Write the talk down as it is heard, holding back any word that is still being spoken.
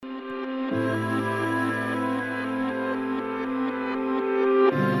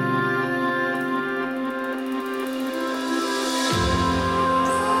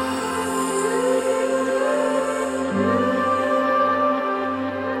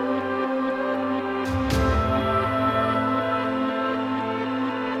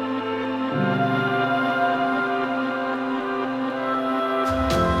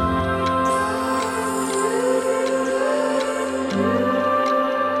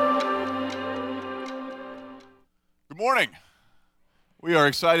Morning. We are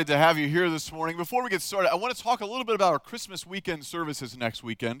excited to have you here this morning. Before we get started, I want to talk a little bit about our Christmas weekend services next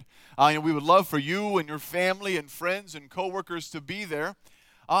weekend. We would love for you and your family and friends and coworkers to be there.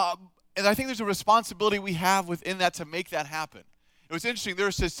 And I think there's a responsibility we have within that to make that happen. It was interesting. There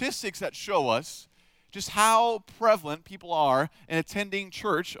are statistics that show us just how prevalent people are in attending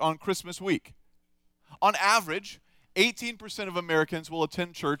church on Christmas week. On average, 18% of Americans will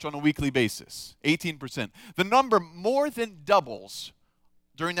attend church on a weekly basis. 18%. The number more than doubles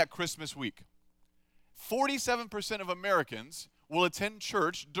during that Christmas week. 47% of Americans will attend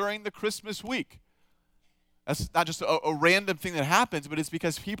church during the Christmas week. That's not just a random thing that happens, but it's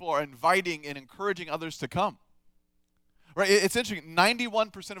because people are inviting and encouraging others to come. Right? It's interesting.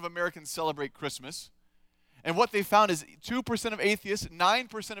 91% of Americans celebrate Christmas. And what they found is 2% of atheists,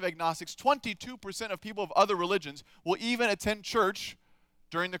 9% of agnostics, 22% of people of other religions will even attend church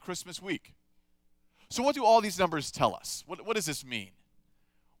during the Christmas week. So what do all these numbers tell us? What does this mean?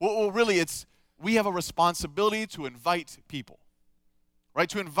 Well, really, we have a responsibility to invite people, right?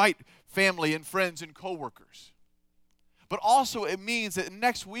 To invite family and friends and coworkers. But also it means that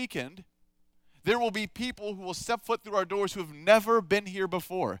next weekend, there will be people who will step foot through our doors who have never been here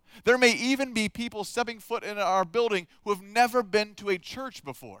before. There may even be people stepping foot in our building who have never been to a church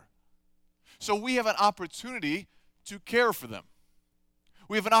before. So we have an opportunity to care for them.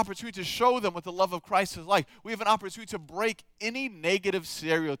 We have an opportunity to show them what the love of Christ is like. We have an opportunity to break any negative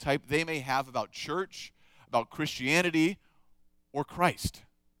stereotype they may have about church, about Christianity, or Christ.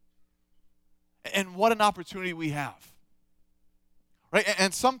 And what an opportunity we have. Right?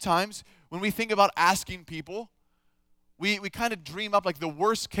 And sometimes when we think about asking people, we kind of dream up like the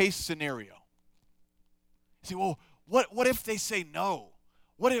worst case scenario. You say, well, what if they say no?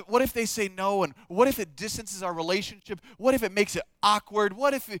 What if they say no, and what if it distances our relationship? What if it makes it awkward?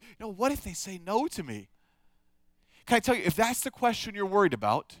 What if they say no to me? Can I tell you, if that's the question you're worried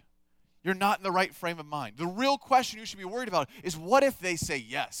about, you're not in the right frame of mind. The real question you should be worried about is, what if they say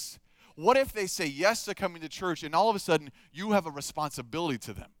yes? What if they say yes to coming to church, and all of a sudden you have a responsibility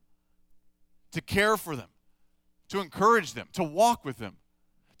to them, to care for them, to encourage them, to walk with them,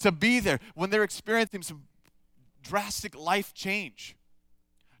 to be there when they're experiencing some drastic life change?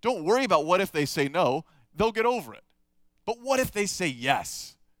 Don't worry about what if they say no. They'll get over it. But what if they say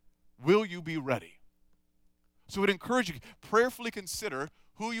yes? Will you be ready? So I would encourage you to prayerfully consider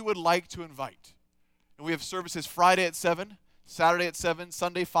who you would like to invite. And we have services Friday at 7, Saturday at 7,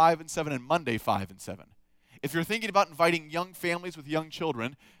 Sunday 5 and 7, and Monday 5 and 7. If you're thinking about inviting young families with young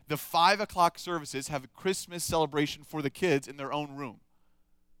children, the 5 o'clock services have a Christmas celebration for the kids in their own room.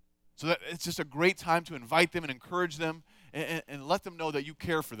 So that it's just a great time to invite them and encourage them and let them know that you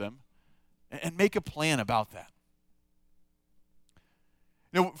care for them and make a plan about that.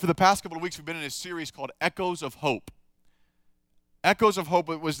 You know, for the past couple of weeks, we've been in a series called Echoes of Hope. Echoes of Hope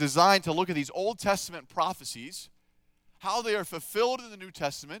was designed to look at these Old Testament prophecies, how they are fulfilled in the New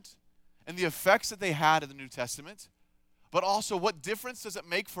Testament, and the effects that they had in the New Testament, but also what difference does it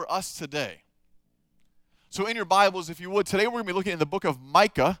make for us today? So in your Bibles, if you would, today we're going to be looking in the book of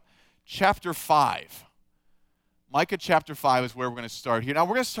Micah, chapter 5. Micah chapter 5 is where we're going to start here. Now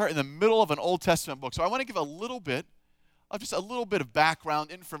we're going to start in the middle of an Old Testament book. So I want to give a little bit of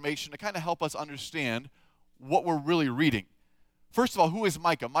background information to kind of help us understand what we're really reading. First of all, who is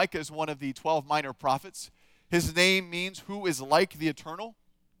Micah? Micah is one of the 12 minor prophets. His name means who is like the eternal.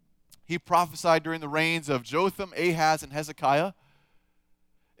 He prophesied during the reigns of Jotham, Ahaz, and Hezekiah.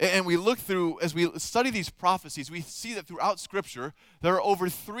 And we look through, as we study these prophecies, we see that throughout Scripture, there are over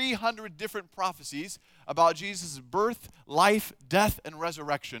 300 different prophecies about Jesus' birth, life, death, and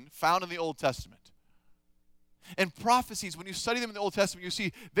resurrection found in the Old Testament. And prophecies, when you study them in the Old Testament, you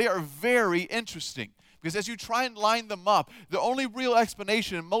see they are very interesting. Because as you try and line them up, the only real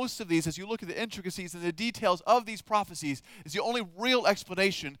explanation in most of these, as you look at the intricacies and the details of these prophecies, is the only real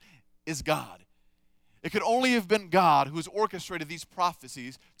explanation is God. It could only have been God who has orchestrated these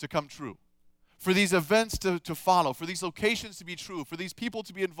prophecies to come true, for these events to follow, for these locations to be true, for these people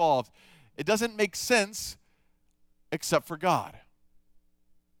to be involved. It doesn't make sense except for God.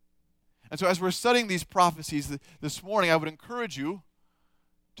 And so as we're studying these prophecies this morning, I would encourage you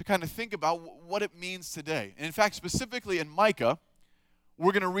to kind of think about what it means today. And in fact, specifically in Micah,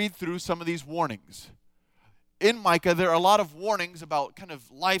 we're going to read through some of these warnings. In Micah, there are a lot of warnings about kind of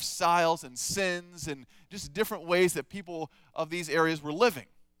lifestyles and sins and just different ways that people of these areas were living.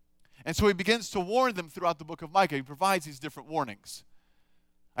 And so he begins to warn them throughout the book of Micah. He provides these different warnings.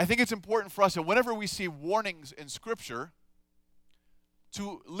 I think it's important for us that whenever we see warnings in Scripture,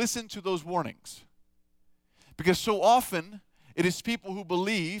 to listen to those warnings. Because so often, it is people who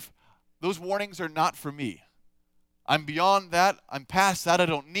believe those warnings are not for me. I'm beyond that. I'm past that. I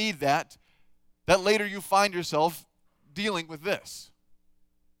don't need that. That later you find yourself dealing with this.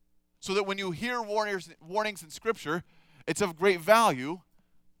 So that when you hear warnings in Scripture, it's of great value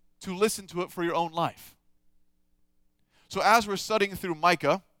to listen to it for your own life. So as we're studying through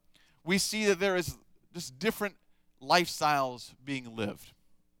Micah, we see that there is just different lifestyles being lived.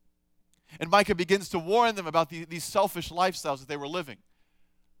 And Micah begins to warn them about these selfish lifestyles that they were living,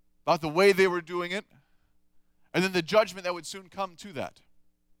 about the way they were doing it, and then the judgment that would soon come to that.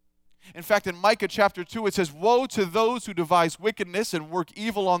 In fact, in Micah chapter 2, it says, "Woe to those who devise wickedness and work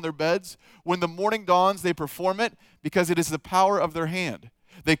evil on their beds. When the morning dawns, they perform it, because it is the power of their hand.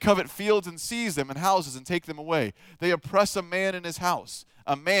 They covet fields and seize them, and houses and take them away. They oppress a man in his house,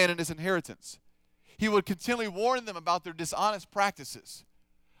 a man in his inheritance." He would continually warn them about their dishonest practices,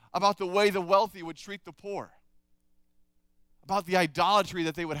 about the way the wealthy would treat the poor, about the idolatry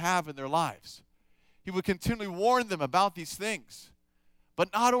that they would have in their lives. He would continually warn them about these things.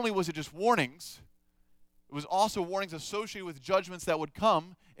 But not only was it just warnings, it was also warnings associated with judgments that would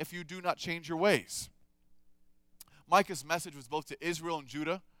come if you do not change your ways. Micah's message was both to Israel and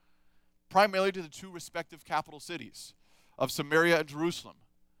Judah, primarily to the two respective capital cities of Samaria and Jerusalem.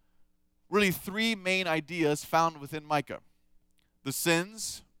 Really three main ideas found within Micah: the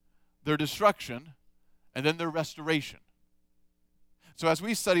sins, their destruction, and then their restoration. So as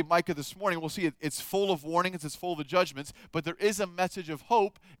we study Micah this morning, we'll see it's full of warnings, it's full of judgments, but there is a message of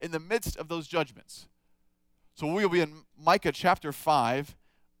hope in the midst of those judgments. So we'll be in Micah chapter 5,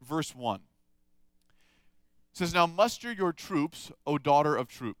 verse 1. It says, "Now muster your troops, O daughter of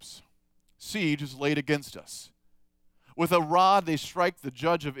troops. Siege is laid against us. With a rod they strike the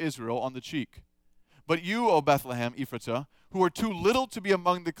judge of Israel on the cheek. But you, O Bethlehem Ephratah, who are too little to be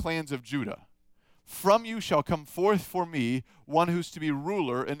among the clans of Judah, from you shall come forth for me one who's to be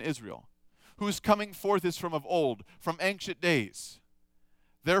ruler in Israel, whose coming forth is from of old, from ancient days.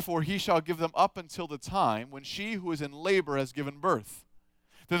 Therefore he shall give them up until the time when she who is in labor has given birth.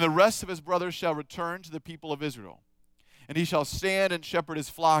 Then the rest of his brothers shall return to the people of Israel. And he shall stand and shepherd his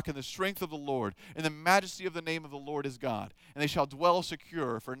flock in the strength of the Lord, in the majesty of the name of the Lord his God. And they shall dwell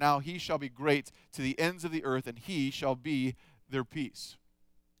secure, for now he shall be great to the ends of the earth, and he shall be their peace."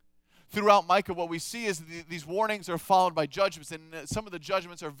 Throughout Micah, what we see is these warnings are followed by judgments, and some of the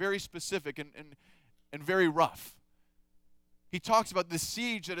judgments are very specific and very rough. He talks about the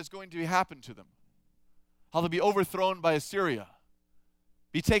siege that is going to happen to them, how they'll be overthrown by Assyria,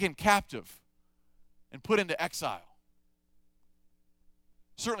 be taken captive, and put into exile.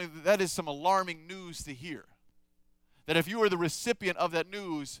 Certainly, that is some alarming news to hear. That if you are the recipient of that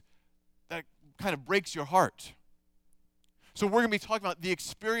news, that kind of breaks your heart. So we're going to be talking about the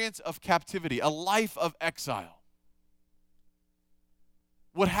experience of captivity, a life of exile.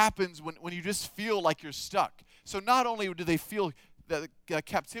 What happens when you just feel like you're stuck? So not only do they feel that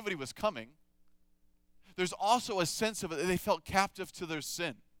captivity was coming, there's also a sense of it that they felt captive to their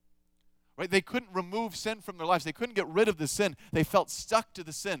sin. Right? They couldn't remove sin from their lives. They couldn't get rid of the sin. They felt stuck to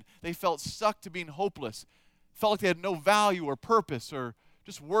the sin. They felt stuck to being hopeless. Felt like they had no value or purpose or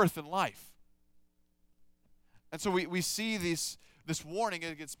just worth in life. And so we see this warning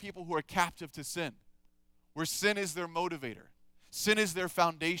against people who are captive to sin, where sin is their motivator. Sin is their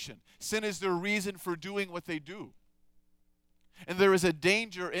foundation. Sin is their reason for doing what they do. And there is a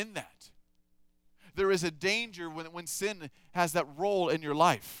danger in that. There is a danger when sin has that role in your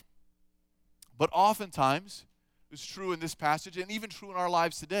life. But oftentimes, it's true in this passage, and even true in our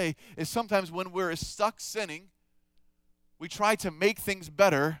lives today, is sometimes when we're stuck sinning, we try to make things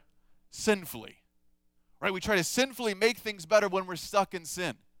better sinfully. Right? We try to sinfully make things better when we're stuck in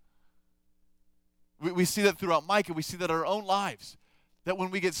sin. We see that throughout Micah. We see that in our own lives. That when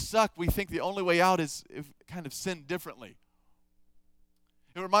we get stuck, we think the only way out is if kind of sin differently.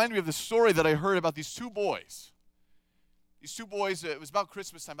 It reminded me of the story that I heard about these two boys. These two boys, it was about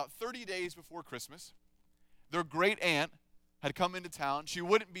Christmas time, about 30 days before Christmas. Their great aunt had come into town. She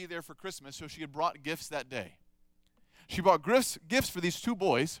wouldn't be there for Christmas, so she had brought gifts that day. She brought gifts for these two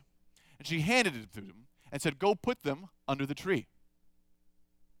boys, and she handed it to them and said, "Go put them under the tree."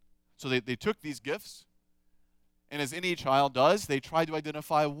 So they took these gifts, and as any child does, they tried to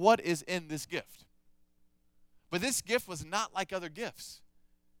identify what is in this gift. But this gift was not like other gifts.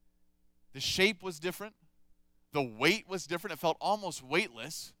 The shape was different. The weight was different. It felt almost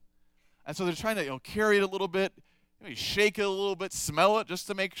weightless. And so they're trying to carry it a little bit, maybe shake it a little bit, smell it just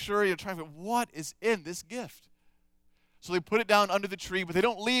to make sure. You're trying to figure, what is in this gift? So they put it down under the tree, but they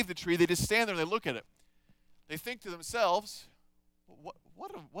don't leave the tree. They just stand there and they look at it. They think to themselves,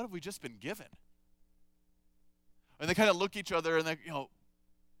 what have we just been given? And they kind of look at each other and they,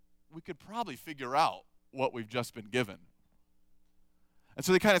 we could probably figure out what we've just been given. And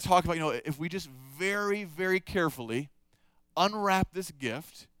so they kind of talk about, if we just very, very carefully unwrap this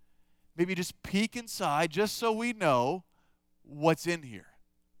gift, maybe just peek inside just so we know what's in here.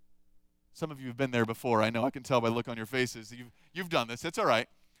 Some of you have been there before. I know. I can tell by the look on your faces. You've done this. It's all right.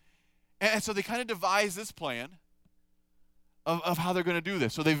 And so they kind of devise this plan of how they're going to do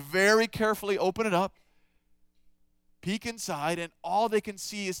this. So they very carefully open it up, peek inside, and all they can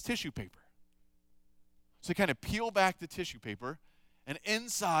see is tissue paper. So they kind of peel back the tissue paper, and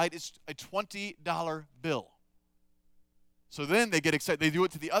inside is a $20 bill. So then they get excited. They do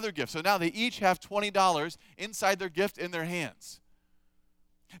it to the other gift. So now they each have $20 inside their gift in their hands.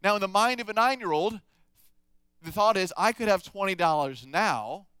 Now, in the mind of a 9-year-old, the thought is, I could have $20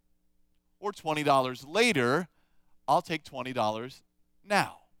 now or $20 later. I'll take $20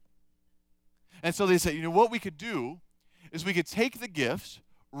 now. And so they say, what we could do is we could take the gifts,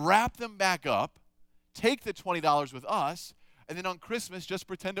 wrap them back up, take the $20 with us, and then on Christmas just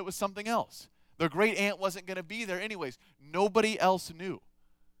pretend it was something else. Their great aunt wasn't going to be there anyways. Nobody else knew.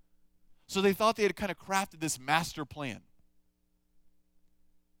 So they thought they had kind of crafted this master plan.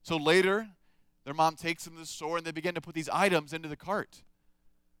 So later, their mom takes them to the store and they begin to put these items into the cart.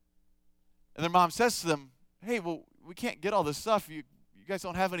 And their mom says to them, hey, well, we can't get all this stuff. You guys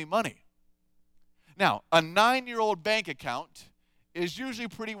don't have any money. Now, a 9-year-old bank account is usually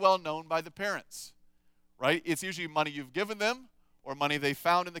pretty well known by the parents, right? It's usually money you've given them or money they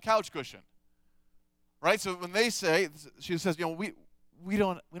found in the couch cushion, right? So when they say, she says, we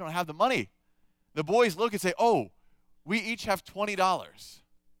don't have the money. The boys look and say, oh, we each have $20.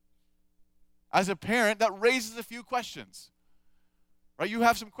 As a parent, that raises a few questions, right? You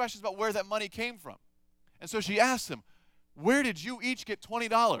have some questions about where that money came from. And so she asks them, where did you each get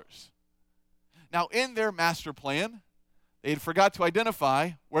 $20? Now, in their master plan, they had forgot to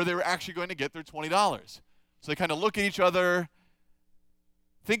identify where they were actually going to get their $20. So they kind of look at each other,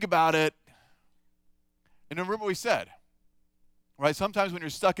 think about it, and remember what we said, right? Sometimes when you're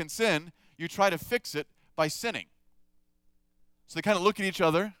stuck in sin, you try to fix it by sinning. So they kind of look at each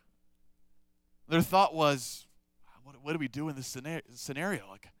other. Their thought was, what do we do in this scenario?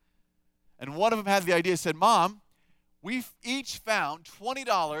 And one of them had the idea, said, Mom, we've each found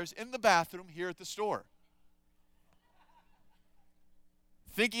 $20 in the bathroom here at the store.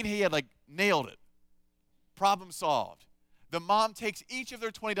 Thinking he had nailed it. Problem solved. The mom takes each of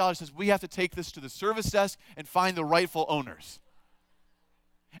their $20 and says, we have to take this to the service desk and find the rightful owners.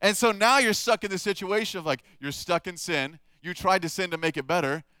 And so now you're stuck in the situation of you're stuck in sin. You tried to sin to make it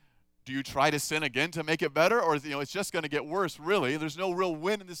better. Do you try to sin again to make it better? Or it's just going to get worse, really. There's no real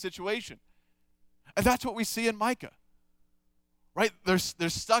win in this situation. And that's what we see in Micah. Right? They're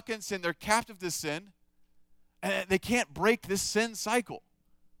stuck in sin. They're captive to sin. And they can't break this sin cycle.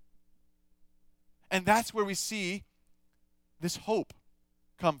 And that's where we see this hope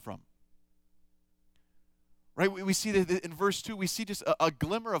come from. Right? We see that in verse 2, we see just a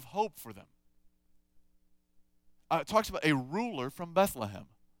glimmer of hope for them. It talks about a ruler from Bethlehem.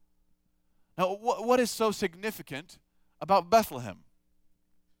 Now, what is so significant about Bethlehem?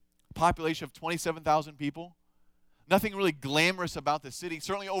 Population of 27,000 people. Nothing really glamorous about the city.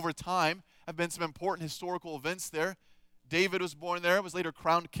 Certainly over time have been some important historical events there. David was born there, was later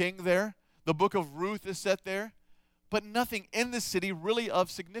crowned king there. The book of Ruth is set there. But nothing in the city really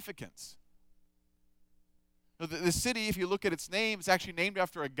of significance. The city, if you look at its name, is actually named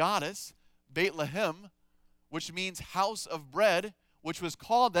after a goddess, Bethlehem, which means house of bread, which was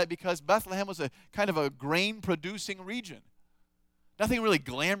called that because Bethlehem was a kind of a grain-producing region. Nothing really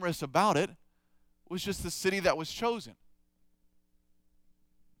glamorous about it. It was just the city that was chosen.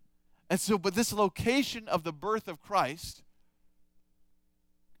 And so, but this location of the birth of Christ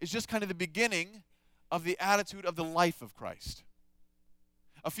is just kind of the beginning of the attitude of the life of Christ.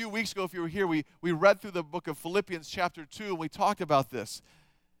 A few weeks ago, if you were here, we read through the book of Philippians chapter 2, and we talked about this.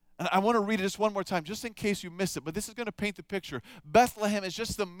 And I want to read it just one more time, just in case you missed it. But this is going to paint the picture. Bethlehem is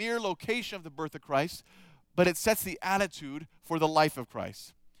just the mere location of the birth of Christ, but it sets the attitude for the life of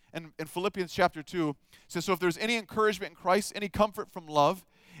Christ. And in Philippians chapter 2, it says, so if there's any encouragement in Christ, any comfort from love,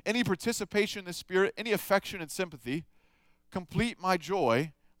 any participation in the Spirit, any affection and sympathy, complete my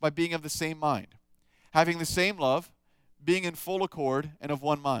joy by being of the same mind, having the same love, being in full accord and of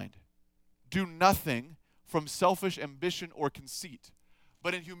one mind. Do nothing from selfish ambition or conceit,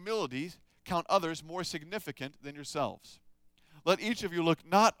 but in humility count others more significant than yourselves. Let each of you look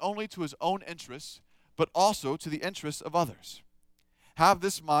not only to his own interests, but also to the interests of others. Have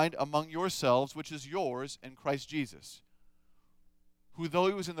this mind among yourselves, which is yours in Christ Jesus, who though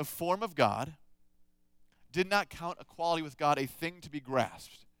he was in the form of God, did not count equality with God a thing to be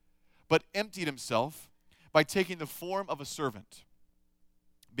grasped, but emptied himself by taking the form of a servant,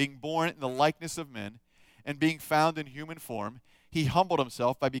 being born in the likeness of men, and being found in human form, he humbled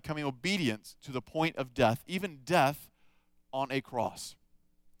himself by becoming obedient to the point of death, even death on a cross.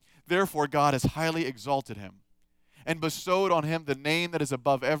 Therefore, God has highly exalted him and bestowed on him the name that is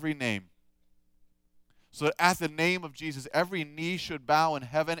above every name, so that at the name of Jesus, every knee should bow in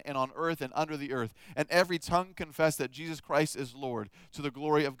heaven and on earth and under the earth, and every tongue confess that Jesus Christ is Lord, to the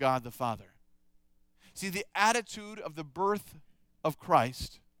glory of God the Father. See, the attitude of the birth of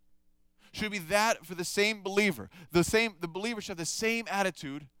Christ should be that for the same believer. The believer should have the same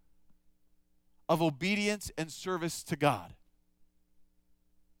attitude of obedience and service to God.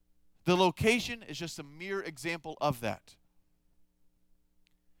 The location is just a mere example of that.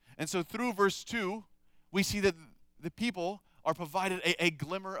 And so through verse 2, we see that the people are provided a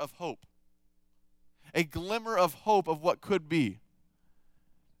glimmer of hope. A glimmer of hope of what could be.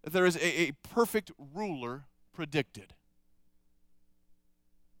 That there is a perfect ruler predicted.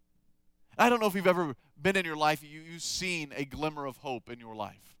 I don't know if you've ever been in your life, you've seen a glimmer of hope in your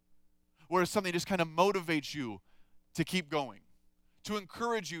life, where something just kind of motivates you to keep going, to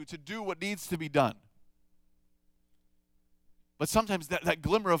encourage you to do what needs to be done. But sometimes that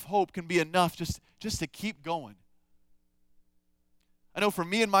glimmer of hope can be enough just to keep going. I know for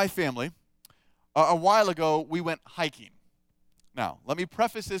me and my family, a while ago, we went hiking. Now, let me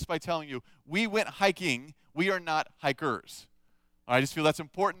preface this by telling you, we went hiking. We are not hikers. I just feel that's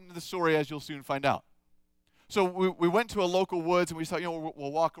important in the story, as you'll soon find out. So we went to a local woods, and we thought,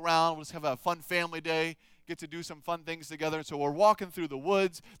 we'll walk around. We'll just have a fun family day, get to do some fun things together. And so we're walking through the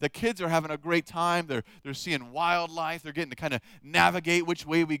woods. The kids are having a great time. They're seeing wildlife. They're getting to kind of navigate which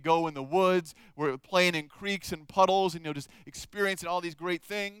way we go in the woods. We're playing in creeks and puddles and just experiencing all these great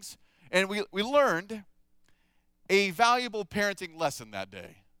things. And we learned a valuable parenting lesson that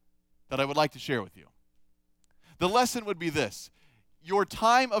day that I would like to share with you. The lesson would be this: your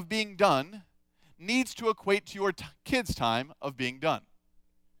time of being done needs to equate to your kids' time of being done.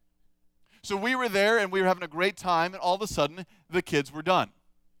 So we were there, and we were having a great time, and all of a sudden, the kids were done.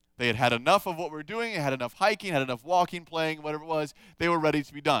 They had had enough of what we were doing. They had enough hiking, had enough walking, playing, whatever it was. They were ready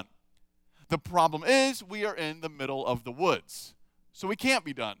to be done. The problem is we are in the middle of the woods, so we can't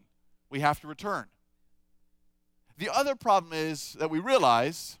be done. We have to return. The other problem is that we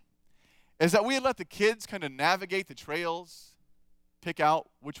realize is that we had let the kids kind of navigate the trails, pick out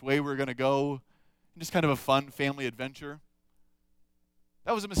which way we were going to go, just kind of a fun family adventure.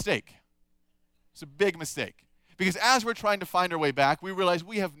 That was a mistake. It's a big mistake. Because as we're trying to find our way back, we realize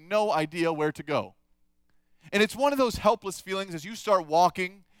we have no idea where to go. And it's one of those helpless feelings as you start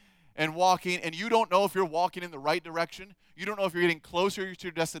walking, and you don't know if you're walking in the right direction. You don't know if you're getting closer to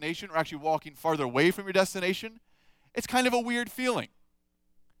your destination or actually walking farther away from your destination. It's kind of a weird feeling.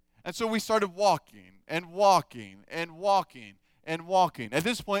 And so we started walking and walking and walking and walking. At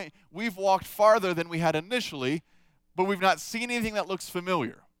this point, we've walked farther than we had initially, but we've not seen anything that looks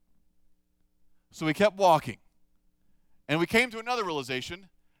familiar. So we kept walking. And we came to another realization: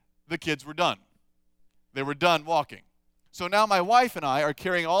 the kids were done. They were done walking. So now my wife and I are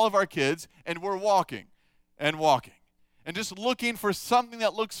carrying all of our kids, and we're walking and walking and just looking for something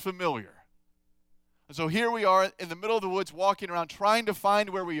that looks familiar. And so here we are in the middle of the woods walking around trying to find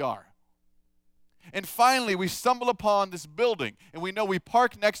where we are. And finally, we stumble upon this building, and we know we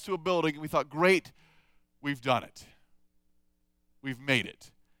parked next to a building, and we thought, great, we've done it. We've made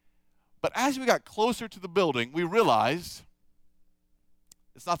it. But as we got closer to the building, we realized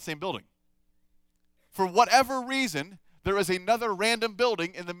it's not the same building. For whatever reason, there is another random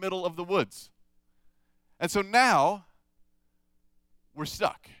building in the middle of the woods. And so now, we're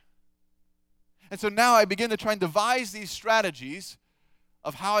stuck. And so now I begin to try and devise these strategies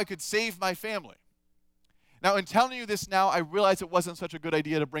of how I could save my family. Now, in telling you this now, I realize it wasn't such a good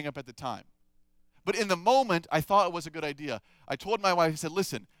idea to bring up at the time. But in the moment, I thought it was a good idea. I told my wife, I said,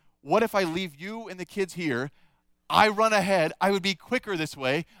 listen, what if I leave you and the kids here? I run ahead. I would be quicker this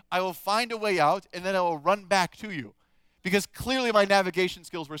way. I will find a way out, and then I will run back to you. Because clearly my navigation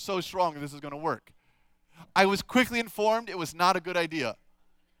skills were so strong that this is going to work. I was quickly informed it was not a good idea.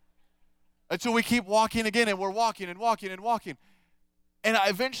 And so we keep walking again, and we're walking and walking and walking. And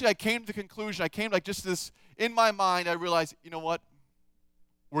eventually I came to the conclusion, just this, in my mind, I realized, you know what?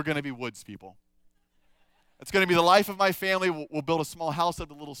 We're going to be woods people. It's going to be the life of my family. We'll build a small house out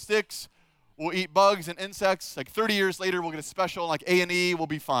of little sticks. We'll eat bugs and insects. 30 years later, we'll get a special like A&E. We'll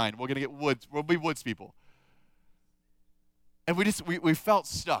be fine. We're going to get woods. We'll be woods people. And we felt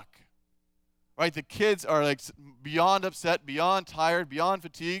stuck. Right? The kids are beyond upset, beyond tired, beyond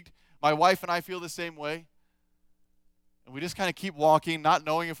fatigued. My wife and I feel the same way. And we just kind of keep walking, not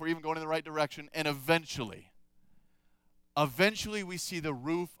knowing if we're even going in the right direction. And eventually, eventually we see the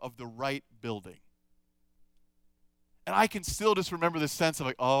roof of the right building. And I can still just remember the sense of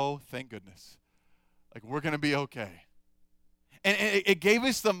like, oh, thank goodness. Like, we're going to be okay. And it gave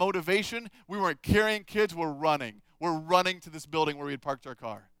us the motivation. We weren't carrying kids, we're running. We're running to this building where we had parked our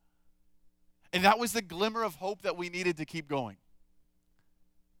car. And that was the glimmer of hope that we needed to keep going.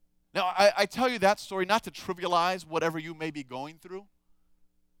 Now, I tell you that story not to trivialize whatever you may be going through,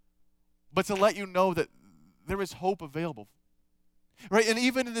 but to let you know that there is hope available. Right? And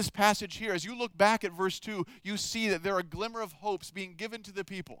even in this passage here, as you look back at verse 2, you see that there are glimmer of hopes being given to the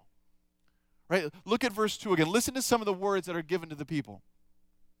people. Right? Look at verse 2 again. Listen to some of the words that are given to the people.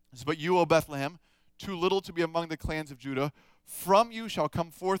 It says, "But you, O Bethlehem, too little to be among the clans of Judah, from you shall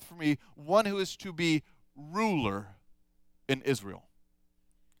come forth for me one who is to be ruler in Israel.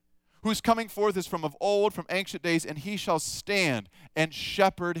 Whose coming forth is from of old, from ancient days, and he shall stand and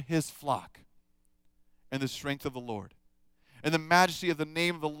shepherd his flock in the strength of the Lord. And the majesty of the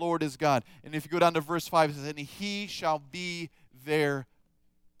name of the Lord is God." And if you go down to verse 5, it says, "And he shall be their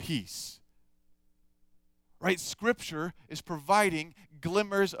peace." Right? Scripture is providing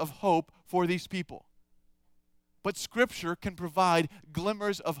glimmers of hope for these people. But Scripture can provide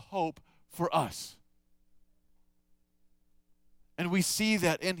glimmers of hope for us. And we see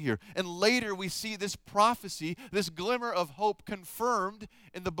that in here. And later we see this prophecy, this glimmer of hope confirmed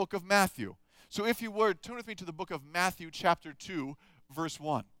in the book of Matthew. So if you would, turn with me to the book of Matthew chapter 2, verse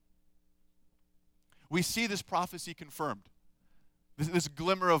 1. We see this prophecy confirmed, this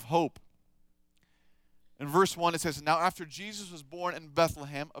glimmer of hope. In verse 1 it says, "Now after Jesus was born in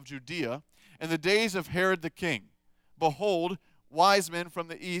Bethlehem of Judea, in the days of Herod the king, behold, wise men from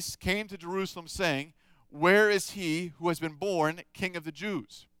the east came to Jerusalem, saying, Where is he who has been born King of the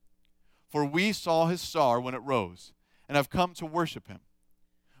Jews? For we saw his star when it rose, and have come to worship him.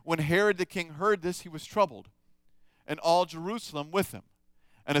 When Herod the king heard this, he was troubled, and all Jerusalem with him.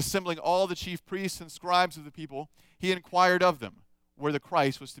 And assembling all the chief priests and scribes of the people, he inquired of them where the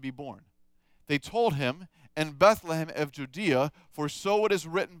Christ was to be born. They told him, In Bethlehem of Judea, for so it is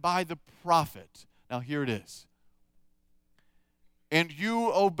written by the prophet." Now here it is. "And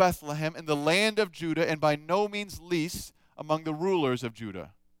you, O Bethlehem, in the land of Judah, and by no means least among the rulers of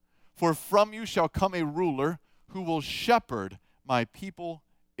Judah. For from you shall come a ruler who will shepherd my people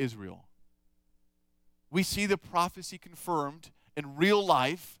Israel." We see the prophecy confirmed in real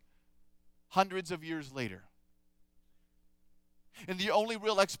life hundreds of years later. And the only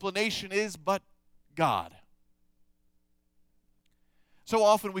real explanation is but God. So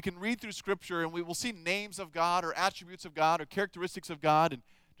often we can read through Scripture and we will see names of God or attributes of God or characteristics of God and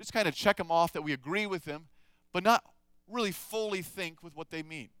just kind of check them off that we agree with them, but not really fully think with what they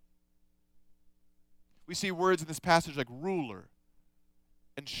mean. We see words in this passage like ruler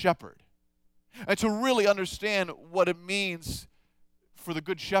and shepherd. And to really understand what it means for the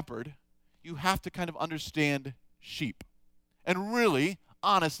good shepherd, you have to kind of understand sheep. And really,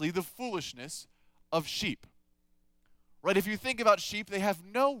 honestly, the foolishness of sheep. Right? If you think about sheep, they have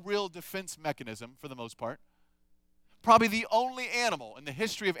no real defense mechanism for the most part. Probably the only animal in the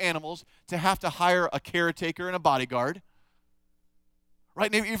history of animals to have to hire a caretaker and a bodyguard.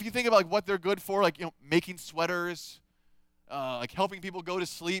 Right? And if you think about like what they're good for, like making sweaters, like helping people go to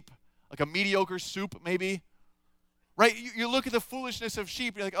sleep, like a mediocre soup maybe. Right? You look at the foolishness of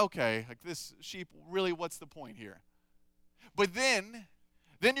sheep, you're like, okay, like this sheep, really, what's the point here? But then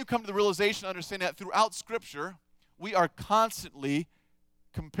you come to the realization, understanding that throughout Scripture, we are constantly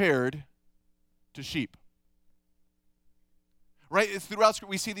compared to sheep. Right? It's throughout Scripture,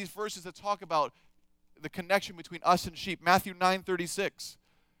 we see these verses that talk about the connection between us and sheep. Matthew 9:36,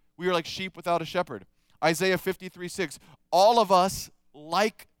 we are like sheep without a shepherd. Isaiah 53:6, all of us,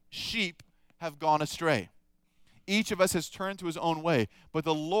 like sheep, have gone astray. Each of us has turned to his own way, but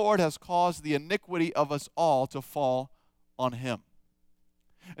the Lord has caused the iniquity of us all to fall on him.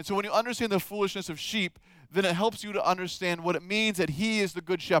 And so when you understand the foolishness of sheep, then it helps you to understand what it means that he is the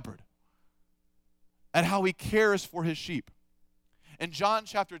good shepherd and how he cares for his sheep. In John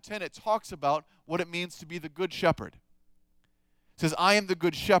chapter 10, it talks about what it means to be the good shepherd. It says, I am the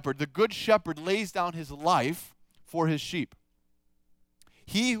good shepherd. The good shepherd lays down his life for his sheep.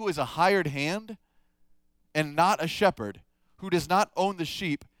 He who is a hired hand and not a shepherd, who does not own the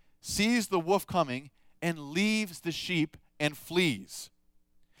sheep, sees the wolf coming and leaves the sheep and flees.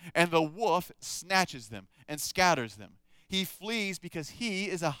 And the wolf snatches them and scatters them. He flees because he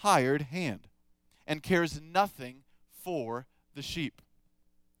is a hired hand and cares nothing for the sheep.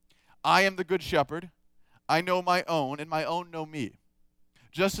 I am the good shepherd. I know my own, and my own know me.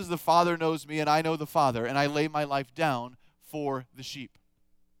 Just as the Father knows me, and I know the Father, and I lay my life down for the sheep.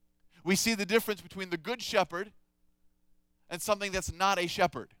 We see the difference between the good shepherd and something that's not a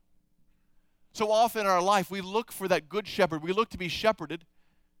shepherd. So often in our life, we look for that good shepherd. We look to be shepherded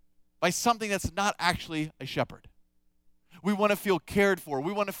by something that's not actually a shepherd. We want to feel cared for.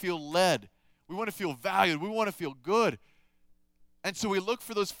 We want to feel led. We want to feel valued. We want to feel good. And so we look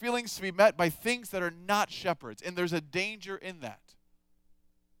for those feelings to be met by things that are not shepherds, and there's a danger in that.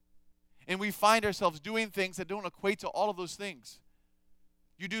 And we find ourselves doing things that don't equate to all of those things.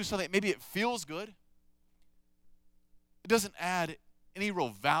 You do something, maybe it feels good. It doesn't add any real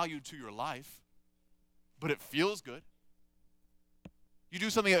value to your life, but it feels good. You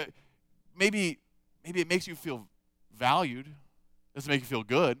do something that maybe it makes you feel valued. It doesn't make you feel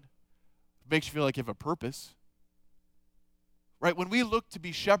good. It makes you feel like you have a purpose. Right? When we look to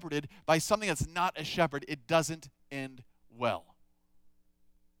be shepherded by something that's not a shepherd, it doesn't end well.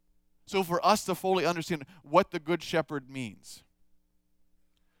 So for us to fully understand what the good shepherd means,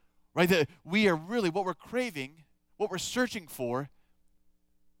 right, that we are really, what we're craving, what we're searching for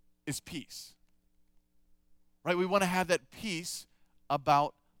is peace. Right? We want to have that peace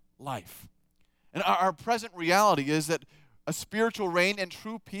about life. And our present reality is that a spiritual reign and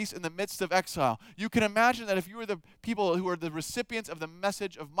true peace in the midst of exile. You can imagine that if you were the people who are the recipients of the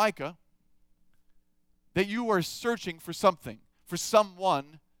message of Micah, that you are searching for something, for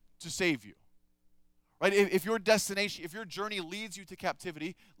someone to save you. Right? If your destination, if your journey leads you to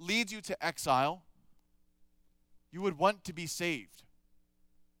captivity, leads you to exile, you would want to be saved.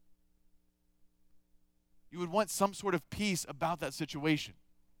 You would want some sort of peace about that situation.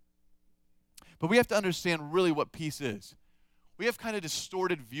 But we have to understand really what peace is. We have kind of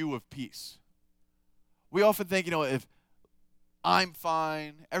distorted view of peace. We often think, if I'm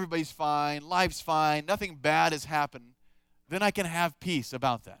fine, everybody's fine, life's fine, nothing bad has happened, then I can have peace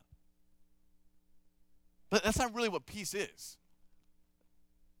about that. But that's not really what peace is.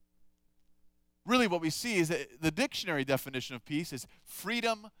 Really what we see is that the dictionary definition of peace is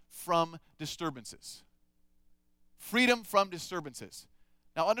freedom from disturbances. Freedom from disturbances.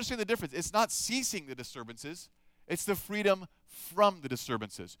 Now understand the difference. It's not ceasing the disturbances. It's the freedom from the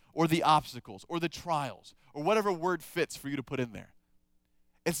disturbances or the obstacles or the trials or whatever word fits for you to put in there.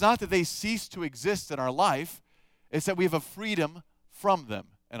 It's not that they cease to exist in our life. It's that we have a freedom from them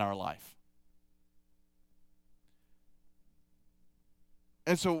in our life.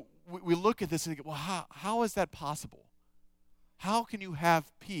 And so we look at this and think, well, how is that possible? How can you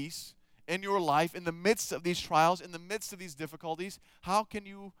have peace in your life in the midst of these trials, in the midst of these difficulties? How can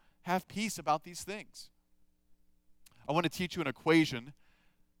you have peace about these things? I want to teach you an equation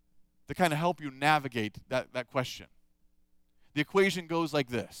to kind of help you navigate that question. The equation goes like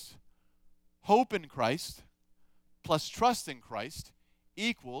this. Hope in Christ plus trust in Christ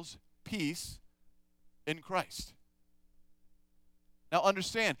equals peace in Christ. Now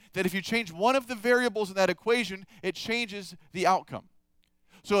understand that if you change one of the variables in that equation, it changes the outcome.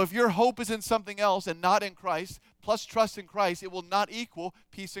 So if your hope is in something else and not in Christ, plus trust in Christ, it will not equal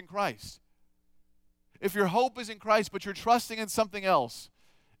peace in Christ. If your hope is in Christ, but you're trusting in something else,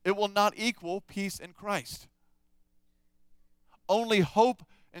 it will not equal peace in Christ. Only hope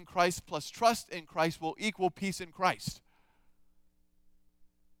in Christ plus trust in Christ will equal peace in Christ.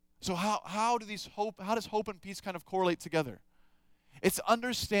 So how does hope and peace kind of correlate together? It's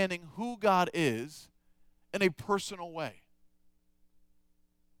understanding who God is in a personal way.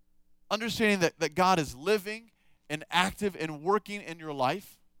 Understanding that God is living and active and working in your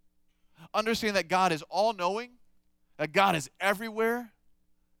life. Understanding that God is all-knowing, that God is everywhere,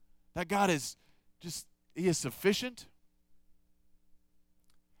 that God is He is sufficient.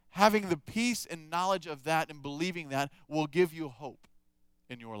 Having the peace and knowledge of that and believing that will give you hope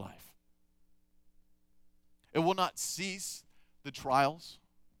in your life. It will not cease the trials.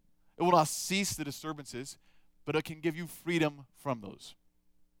 It will not cease the disturbances, but it can give you freedom from those.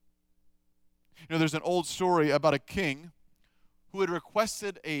 There's an old story about a king who had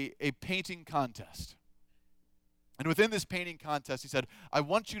requested a painting contest. And within this painting contest, he said, I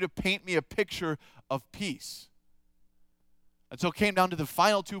want you to paint me a picture of peace. And so it came down to the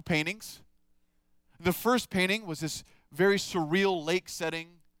final two paintings. The first painting was this very surreal lake setting,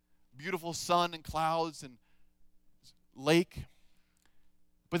 beautiful sun and clouds and lake.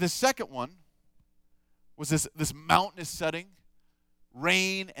 But the second one was this mountainous setting,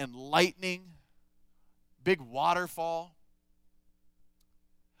 rain and lightning, big waterfall.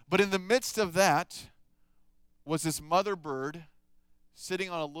 But in the midst of that was this mother bird sitting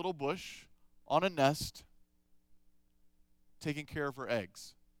on a little bush, on a nest, taking care of her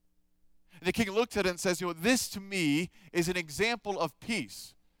eggs. And the king looked at it and says, this to me is an example of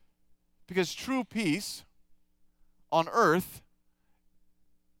peace. Because true peace on earth,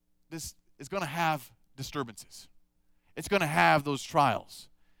 this is going to have disturbances. It's going to have those trials.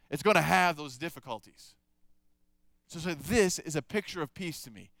 It's going to have those difficulties. So this is a picture of peace to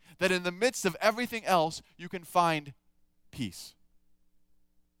me, that in the midst of everything else, you can find peace.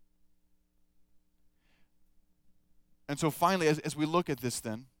 And so finally, as we look at this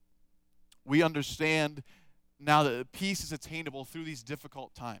then, we understand now that peace is attainable through these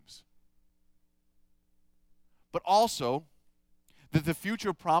difficult times. But also, that the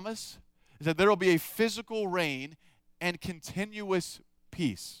future promise is that there will be a physical reign and continuous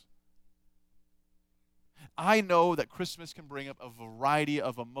peace. I know that Christmas can bring up a variety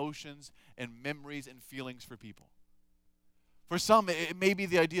of emotions and memories and feelings for people. For some, it may be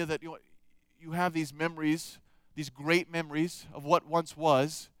the idea that you have these memories, these great memories of what once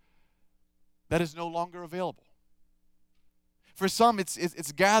was, that is no longer available. For some,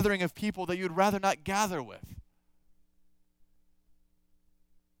 it's gathering of people that you'd rather not gather with.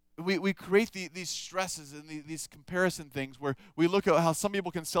 We create these stresses and these comparison things where we look at how some people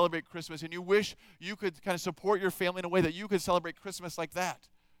can celebrate Christmas, and you wish you could kind of support your family in a way that you could celebrate Christmas like that.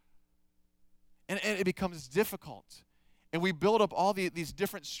 And it becomes difficult. And we build up all these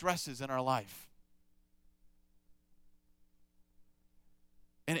different stresses in our life.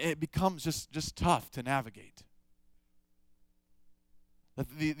 And it becomes just tough to navigate.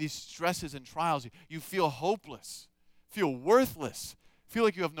 These stresses and trials, you feel hopeless, feel worthless, feel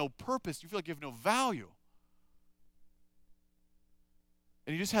like you have no purpose, you feel like you have no value.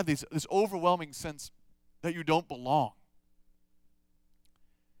 And you just have this overwhelming sense that you don't belong.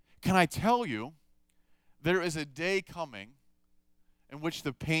 Can I tell you, there is a day coming in which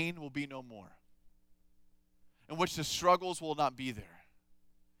the pain will be no more, in which the struggles will not be there,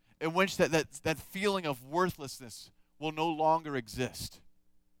 in which that feeling of worthlessness will no longer exist.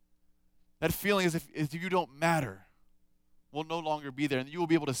 That feeling as if you don't matter will no longer be there, and you will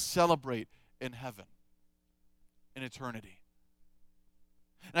be able to celebrate in heaven, in eternity.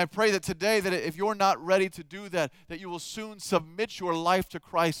 And I pray that today, that if you're not ready to do that, that you will soon submit your life to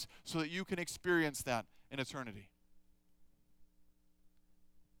Christ so that you can experience that in eternity.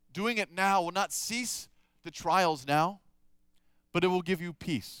 Doing it now will not cease the trials now, but it will give you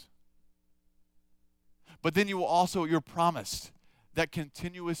peace. But then you're promised that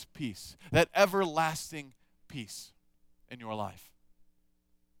continuous peace, that everlasting peace in your life.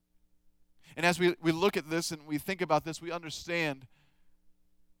 And as we look at this and we think about this, we understand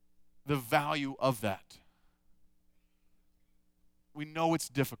the value of that. We know it's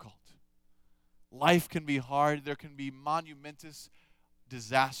difficult. Life can be hard. There can be monumentous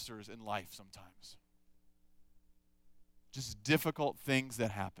disasters in life sometimes. Just difficult things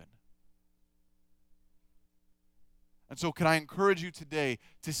that happen. And so can I encourage you today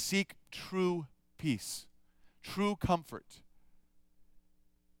to seek true peace, true comfort,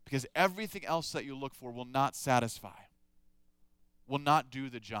 because everything else that you look for will not satisfy, will not do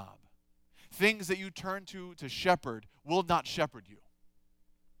the job. Things that you turn to shepherd will not shepherd you.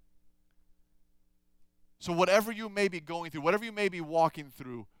 So whatever you may be going through, whatever you may be walking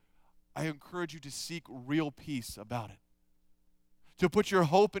through, I encourage you to seek real peace about it. To put your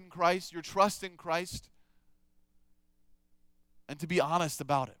hope in Christ, your trust in Christ, and to be honest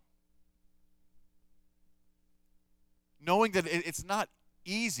about it. Knowing that it's not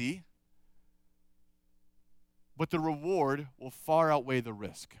easy, but the reward will far outweigh the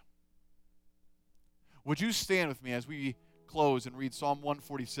risk. Would you stand with me as we close and read Psalm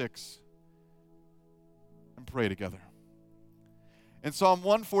 146 and pray together? In Psalm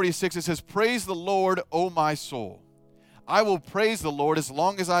 146 it says, "Praise the Lord, O my soul. I will praise the Lord as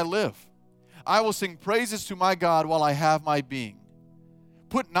long as I live. I will sing praises to my God while I have my being.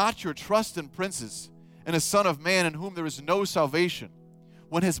 Put not your trust in princes, in a son of man in whom there is no salvation.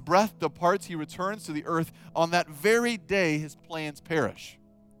 When his breath departs, he returns to the earth. On that very day his plans perish.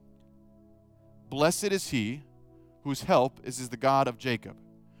 Blessed is he whose help is the God of Jacob,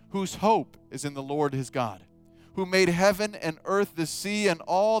 whose hope is in the Lord his God, who made heaven and earth, the sea, and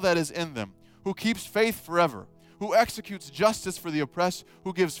all that is in them, who keeps faith forever, who executes justice for the oppressed,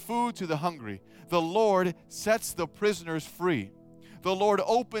 who gives food to the hungry. The Lord sets the prisoners free. The Lord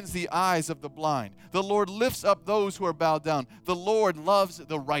opens the eyes of the blind. The Lord lifts up those who are bowed down. The Lord loves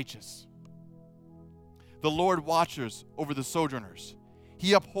the righteous. The Lord watches over the sojourners.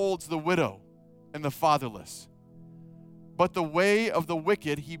 He upholds the widow and the fatherless. But the way of the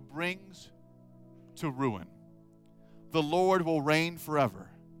wicked he brings to ruin. The Lord will reign forever.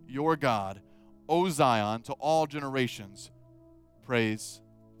 Your God, O Zion, to all generations. Praise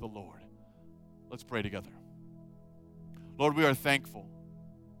the Lord." Let's pray together. Lord, we are thankful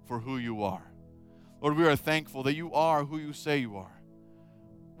for who you are. Lord, we are thankful that you are who you say you are.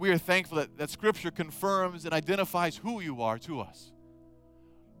 we are thankful that Scripture confirms and identifies who you are to us.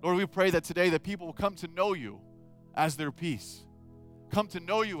 Lord, we pray that today that people will come to know you as their peace, come to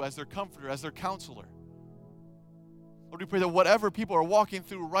know you as their comforter, as their counselor. Lord, we pray that whatever people are walking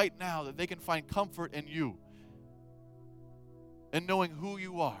through right now, that they can find comfort in you, and knowing who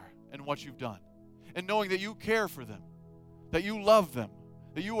you are and what you've done, and knowing that you care for them, that you love them,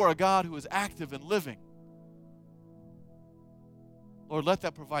 that you are a God who is active and living. Lord, let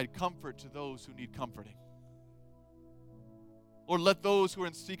that provide comfort to those who need comforting. Lord, let those who are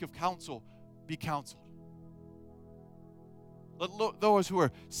in seek of counsel be counseled. Let those who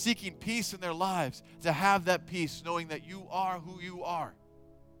are seeking peace in their lives to have that peace, knowing that you are who you are.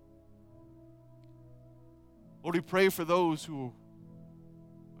 Lord, we pray for those who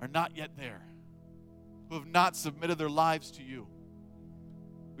are not yet there, who have not submitted their lives to you.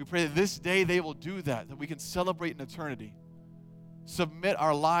 We pray that this day they will do that we can celebrate in eternity. Submit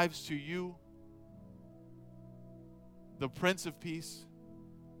our lives to you, the Prince of Peace,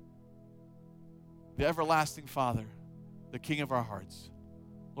 the everlasting Father, the King of our hearts.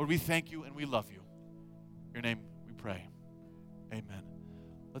 Lord, we thank you and we love you. In your name we pray. Amen.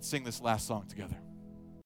 Let's sing this last song together.